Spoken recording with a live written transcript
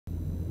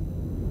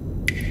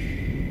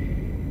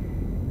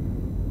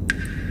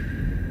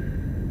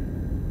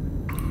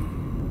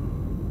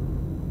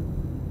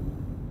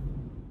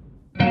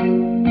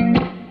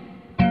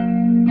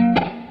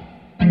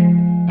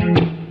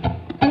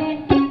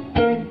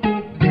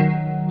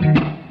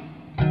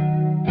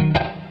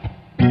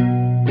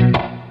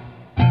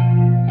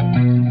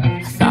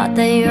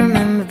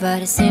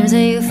but it seems that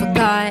you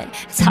forgot.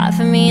 It's hard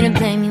for me to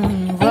blame you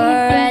when you were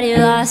already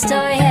lost,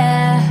 oh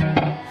yeah.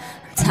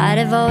 I'm tired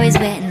of always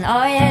waiting,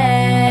 oh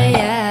yeah,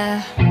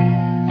 yeah.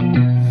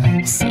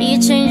 I see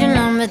you change your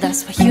number,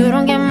 that's why you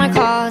don't get my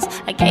calls.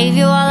 I gave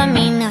you all of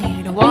me, now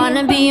you don't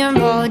wanna be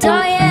involved, oh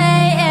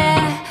yeah,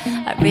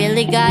 yeah. I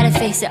really gotta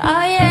face it, oh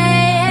yeah,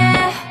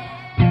 yeah.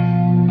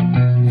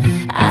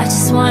 I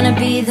just wanna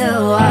be the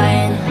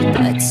one,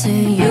 but to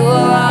you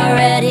are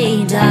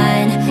already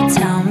done.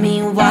 Tell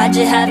me, why'd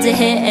you have to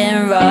hit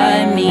and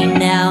run me?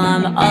 Now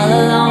I'm all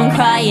alone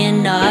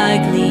crying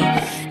ugly.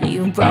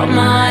 You broke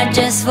my heart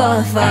just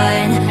for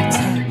fun,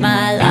 took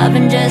my love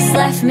and just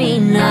left me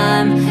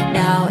numb.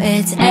 Now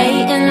it's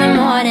 8 in the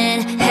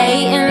morning,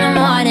 8 in the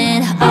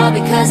morning, all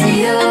because of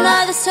you.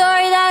 Another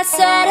story that's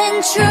sad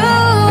and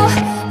true.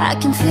 I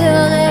can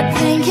feel the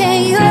pain,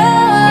 can you?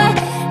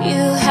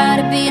 You had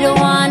to be the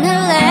one to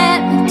let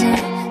me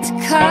down, to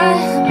cut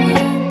me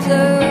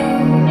blue.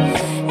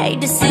 Hate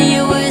to see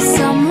you with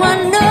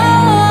someone new.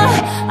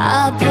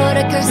 I'll put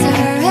a curse to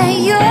her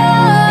and you.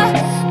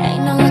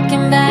 Ain't no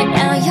looking back,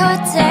 now you're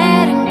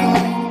dead and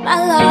gone. My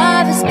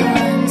love is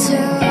gone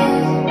too.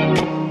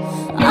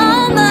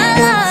 All my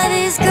love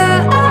is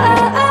gone.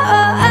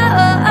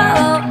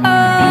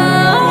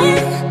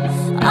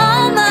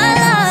 All my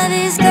love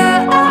is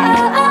gone.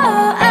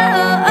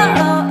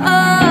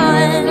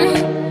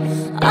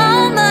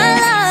 All my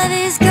love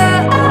is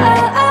gone.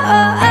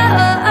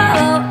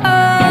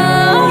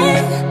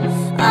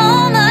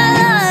 All my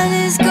love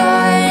is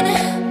gone.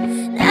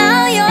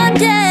 Now you're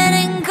dead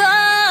and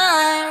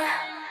gone.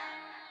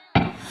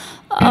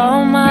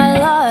 All my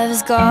love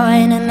is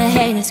gone, and the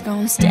hate is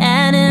gone.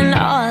 Standing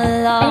all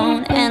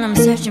alone, and I'm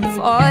searching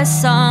for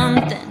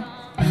something,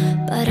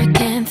 but I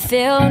can't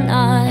feel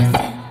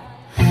nothing.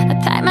 I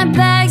pack my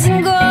bags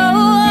and go.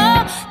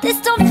 This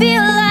don't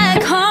feel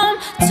like home.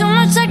 Too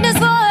much darkness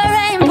for a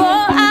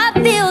rainbow. I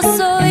feel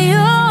so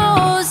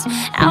used.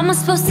 How am I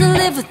supposed to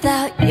live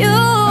without you?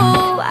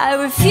 I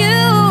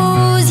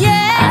refuse,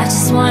 yeah. I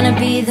just wanna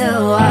be the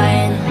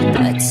one,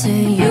 but to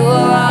you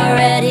are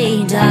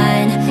already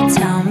done.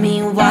 Tell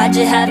me, why'd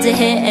you have to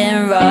hit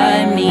and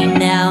run me?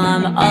 Now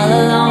I'm all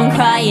alone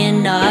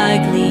crying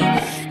ugly.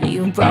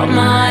 You broke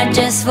my heart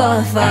just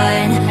for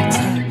fun,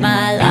 took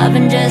my love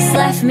and just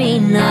left me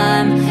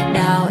numb.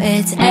 Now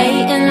it's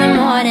 8 in the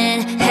morning,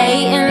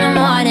 8 in the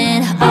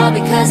morning, all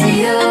because of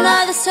you.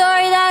 Another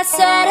story that's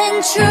sad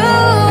and true.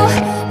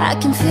 I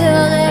can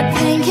feel the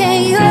pain,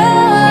 can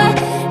you?